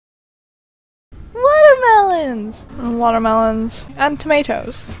melons! And watermelons. And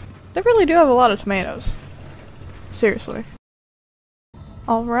tomatoes. They really do have a lot of tomatoes. Seriously.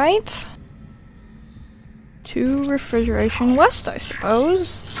 Alright. To Refrigeration West, I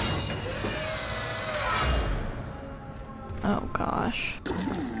suppose. Oh gosh.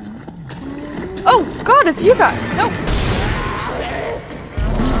 Oh god, it's you guys! Nope!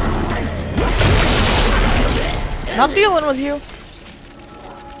 Not dealing with you.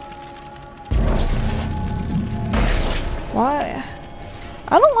 Why?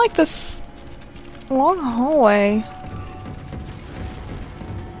 I don't like this long hallway.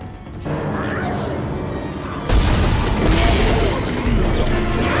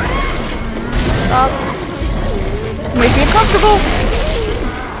 Stop. Make me uncomfortable.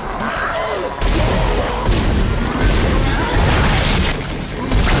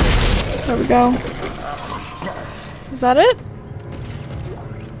 There we go. Is that it?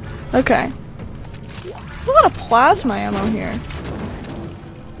 Okay. There's a lot of plasma ammo here.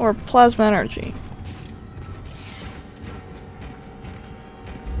 Or plasma energy.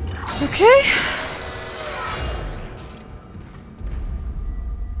 Okay.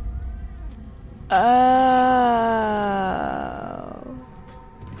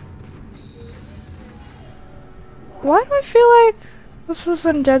 Why do I feel like this was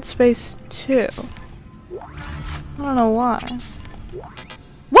in Dead Space 2? I don't know why.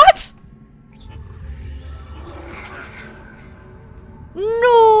 What?!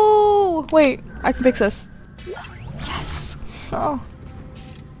 No! Wait, I can fix this. Yes! Oh.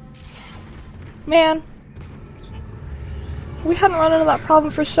 Man. We hadn't run into that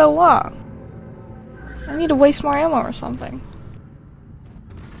problem for so long. I need to waste more ammo or something.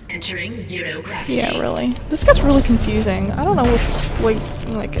 Entering zero gravity. Yeah, really. This gets really confusing. I don't know which way,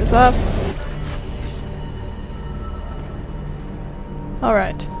 like, is up.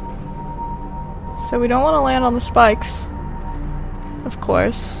 Alright. So we don't want to land on the spikes. Of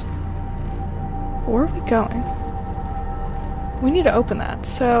course. Where are we going? We need to open that,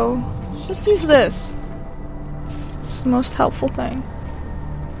 so let's just use this. It's the most helpful thing.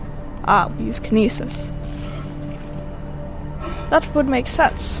 Ah, we use kinesis. That would make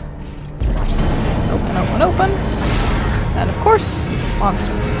sense. Open, open, open. And of course,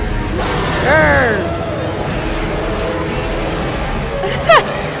 monsters. Grrr.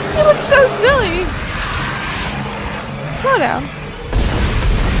 You look so silly! Slow down.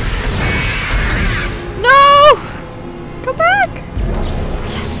 No! Come back!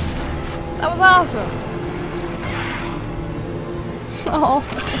 Yes! That was awesome! Oh.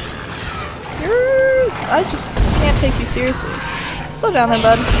 I just can't take you seriously. Slow down then,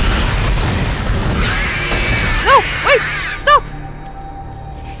 bud. No! Wait! Stop!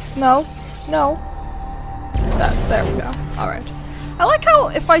 No. No. There we go. Alright. I like how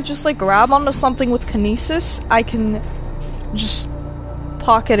if I just like grab onto something with kinesis, I can just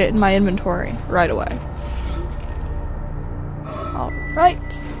pocket it in my inventory right away.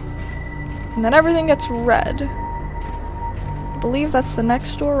 Alright. And then everything gets red. I believe that's the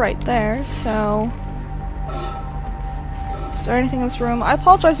next door right there, so... Is there anything in this room? I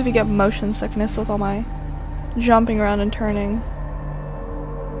apologize if you get motion sickness with all my jumping around and turning.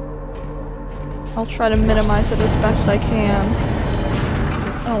 I'll try to minimize it as best I can.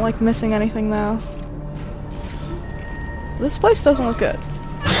 I don't like missing anything though. This place doesn't look good.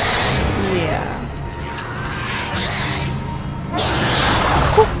 Yeah.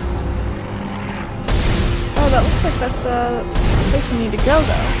 Oh, that looks like that's the place we need to go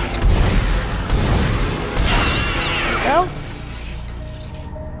though. There we go.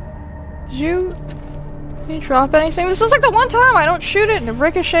 Did you drop anything? This is like the one time I don't shoot it and it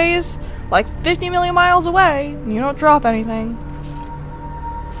ricochets like 50 million miles away and you don't drop anything.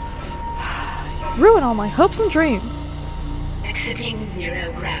 You ruin all my hopes and dreams. Exiting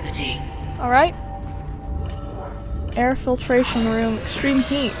zero gravity. Alright. Air filtration room, extreme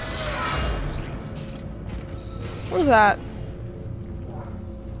heat. What is that?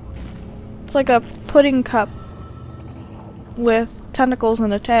 It's like a pudding cup with tentacles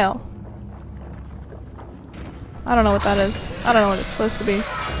and a tail. I don't know what that is. I don't know what it's supposed to be. Air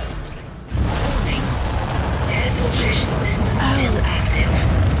filtration system still active.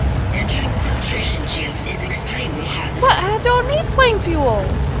 Entering the filtration tubes is extremely hazardous. What? I don't need flame fuel!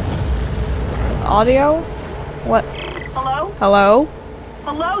 Audio? What? Hello? Hello?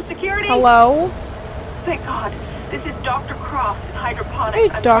 Hello, security? Hello? Thank God. This is Dr. Croft in hydroponics. Hey,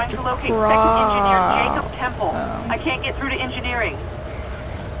 I'm Dr. trying to locate Croft. second engineer Jacob Temple. Oh. I can't get through to engineering.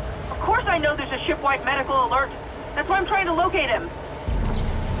 Of course I know there's a shipwide medical alert. That's why I'm trying to locate him.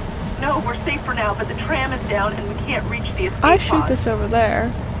 No, we're safe for now, but the tram is down and we can't reach the escape I shoot pod. this over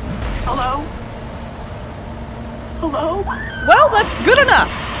there. Hello? Hello? Well, that's good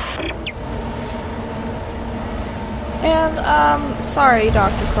enough! And, sorry,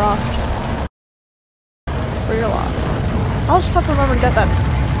 Dr. Croft, for your loss. I'll just have to remember to get that,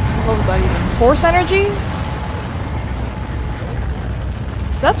 what was that even, force energy?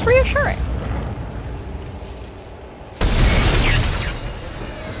 That's reassuring.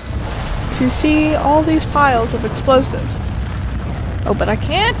 To see all these piles of explosives. Oh, but I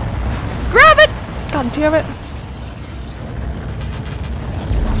can't grab it! God damn it.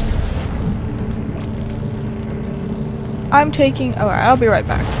 I'm taking... Alright, I'll be right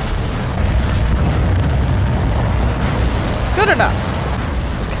back. Good enough.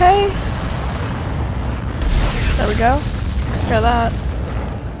 Okay. There we go. Takes care of that.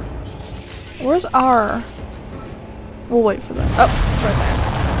 Where's our... We'll wait for that. Oh, it's right there.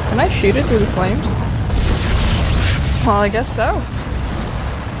 Can I shoot it through the flames? Well, I guess so.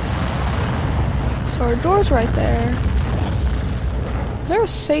 So our door's right there. Is there a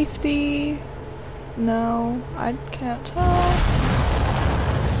safety... No, I can't tell.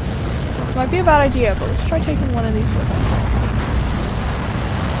 This might be a bad idea, but let's try taking one of these with us.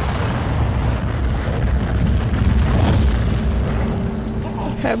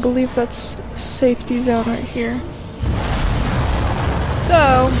 Okay, I believe that's a safety zone right here.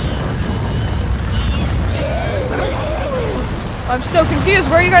 So... I'm so confused.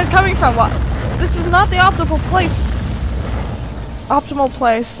 Where are you guys coming from? What? This is not the optimal place. Optimal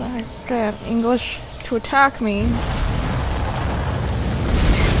place. I got English to attack me. Man.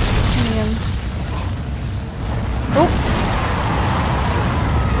 Oh!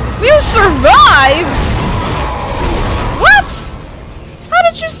 You survived! What? How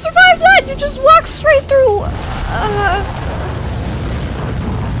did you survive that? You just walked straight through.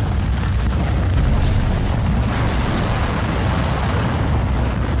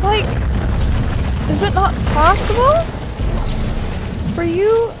 Like, is it not possible? For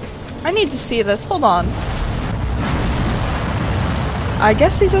you? I need to see this. Hold on. I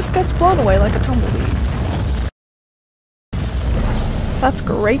guess he just gets blown away like a tumbleweed. That's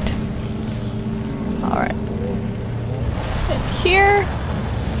great. Alright. And here.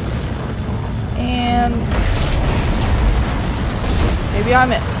 And... maybe I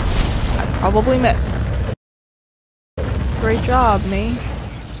missed. I probably missed. Great job, me.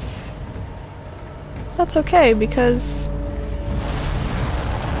 That's okay, because...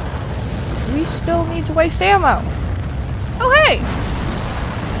 we still need to waste ammo. Oh, hey!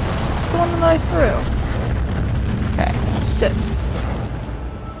 It's the one that I threw. Okay, sit.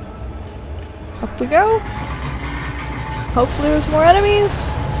 Up we go. Hopefully there's more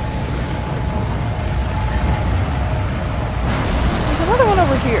enemies. There's another one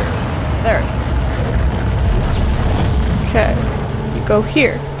over here. There it is. Okay, you go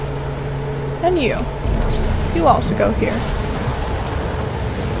here. And you. You also go here.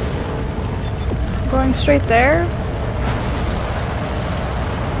 Going straight there.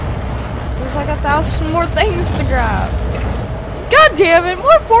 There's like 1,000 more things to grab. God damn it!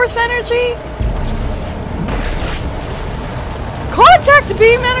 More force energy! Contact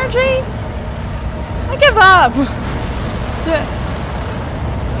beam energy! I give up!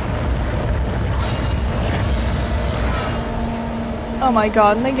 Oh my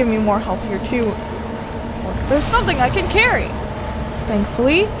god, and they give me more health here too. Look, there's something I can carry!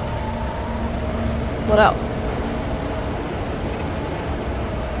 Thankfully. What else?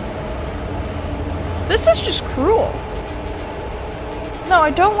 This is just cruel. No, I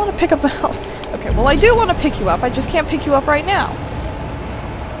don't want to pick up the health. Okay, well I do want to pick you up, I just can't pick you up right now.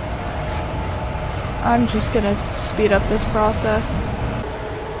 I'm just gonna speed up this process.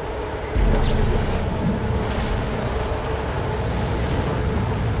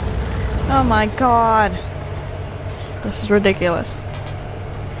 Oh my god. This is ridiculous.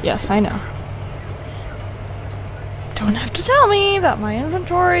 Yes, I know. Don't have to tell me that my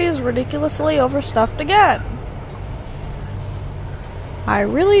inventory is ridiculously overstuffed again. I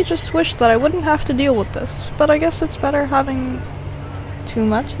really just wish that I wouldn't have to deal with this, but I guess it's better having too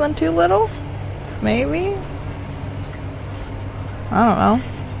much than too little? Maybe? I don't know.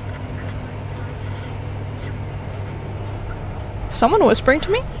 Someone whispering to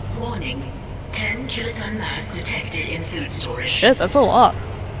me? Warning. 10 kiloton mass detected in food storage. Shit, that's a lot.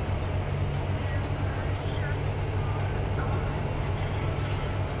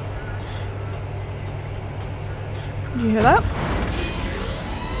 Did you hear that?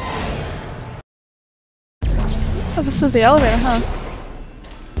 Oh, this is the elevator, huh?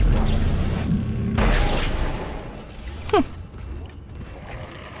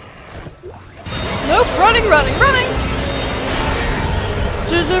 Nope, running!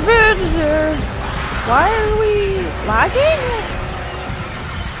 Why are we lagging?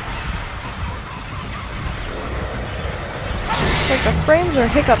 It's like the frames are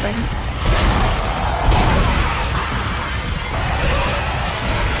hiccuping.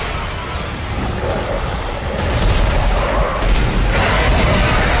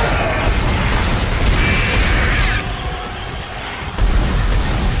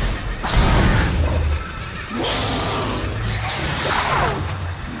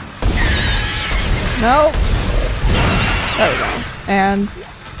 Nope. There we go. And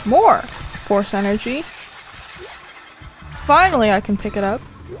more force energy. Finally I can pick it up.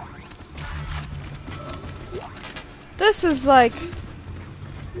 This is like...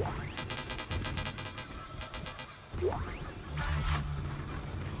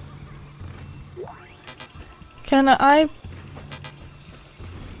 Can I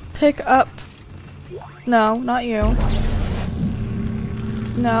pick up... No, not you.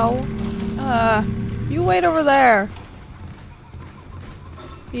 No. You wait over there.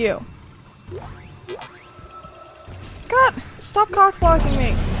 You. God, stop cock blocking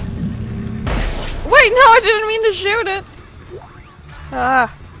me. Wait, no, I didn't mean to shoot it.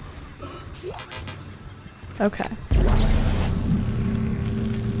 Ah. Okay.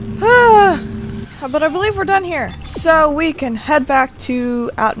 But I believe we're done here. So we can head back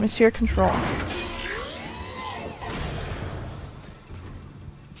to atmosphere control.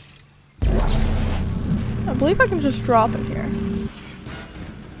 I believe I can just drop it here.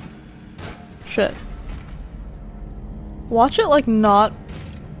 Shit. Watch it like not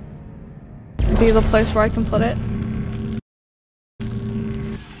be the place where I can put it.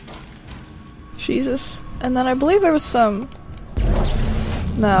 Jesus. And then I believe there was some...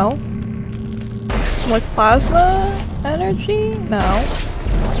 No. Some like plasma energy? No.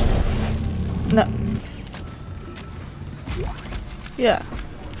 No. Yeah.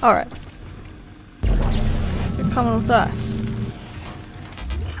 Alright. You're coming with us.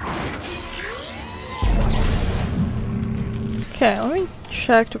 Okay, let me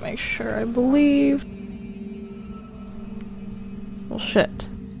check to make sure. I believe... Well, shit.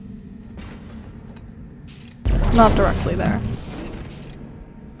 Not directly there.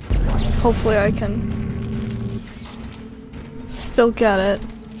 Hopefully I can still get it.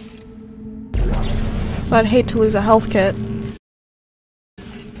 'Cause I'd hate to lose a health kit.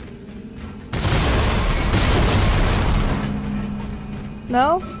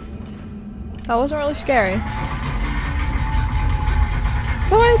 No? That wasn't really scary.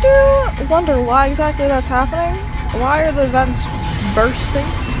 Though I do wonder why exactly that's happening. Why are the vents just bursting?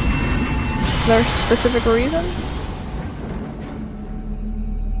 Is there a specific reason?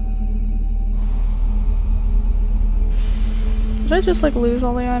 Did I just like lose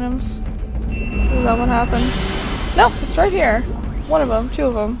all the items? Is that what happened? Nope, it's right here. One of them, two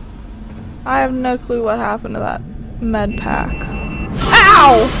of them. I have no clue what happened to that med pack.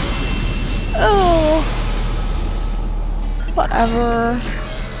 Ow! Oh. Whatever.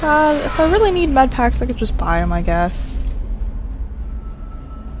 God, if I really need med packs, I could just buy them, I guess.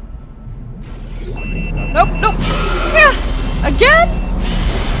 Nope, nope! Yeah! Again?!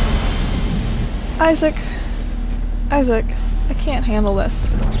 Isaac. Isaac, I can't handle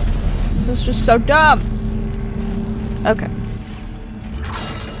this. This is just so dumb! Okay.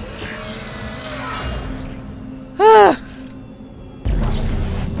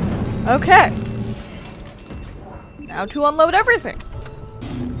 Okay. Now to unload everything.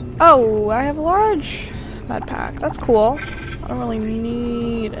 Oh, I have a large med pack. That's cool. I don't really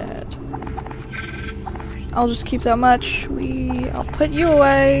need it. I'll just keep that much. I'll put you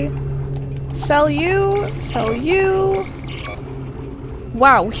away. Sell you. Sell you.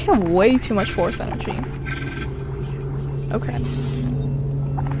 Wow, we have way too much force energy. Okay.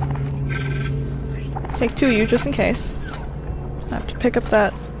 Take two of you just in case. I have to pick up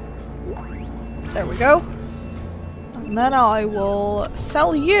that. There we go. And then I will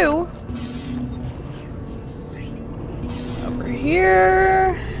sell you over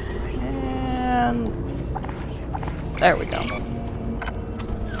here, and there we go.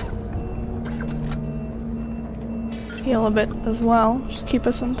 Heal a bit as well, just keep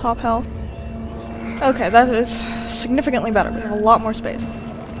us in top health. Okay, that is significantly better. We have a lot more space.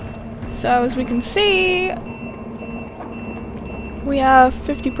 So as we can see, we have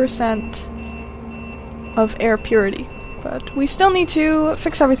 50% of air purity. But we still need to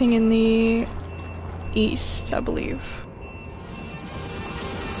fix everything in the east, I believe.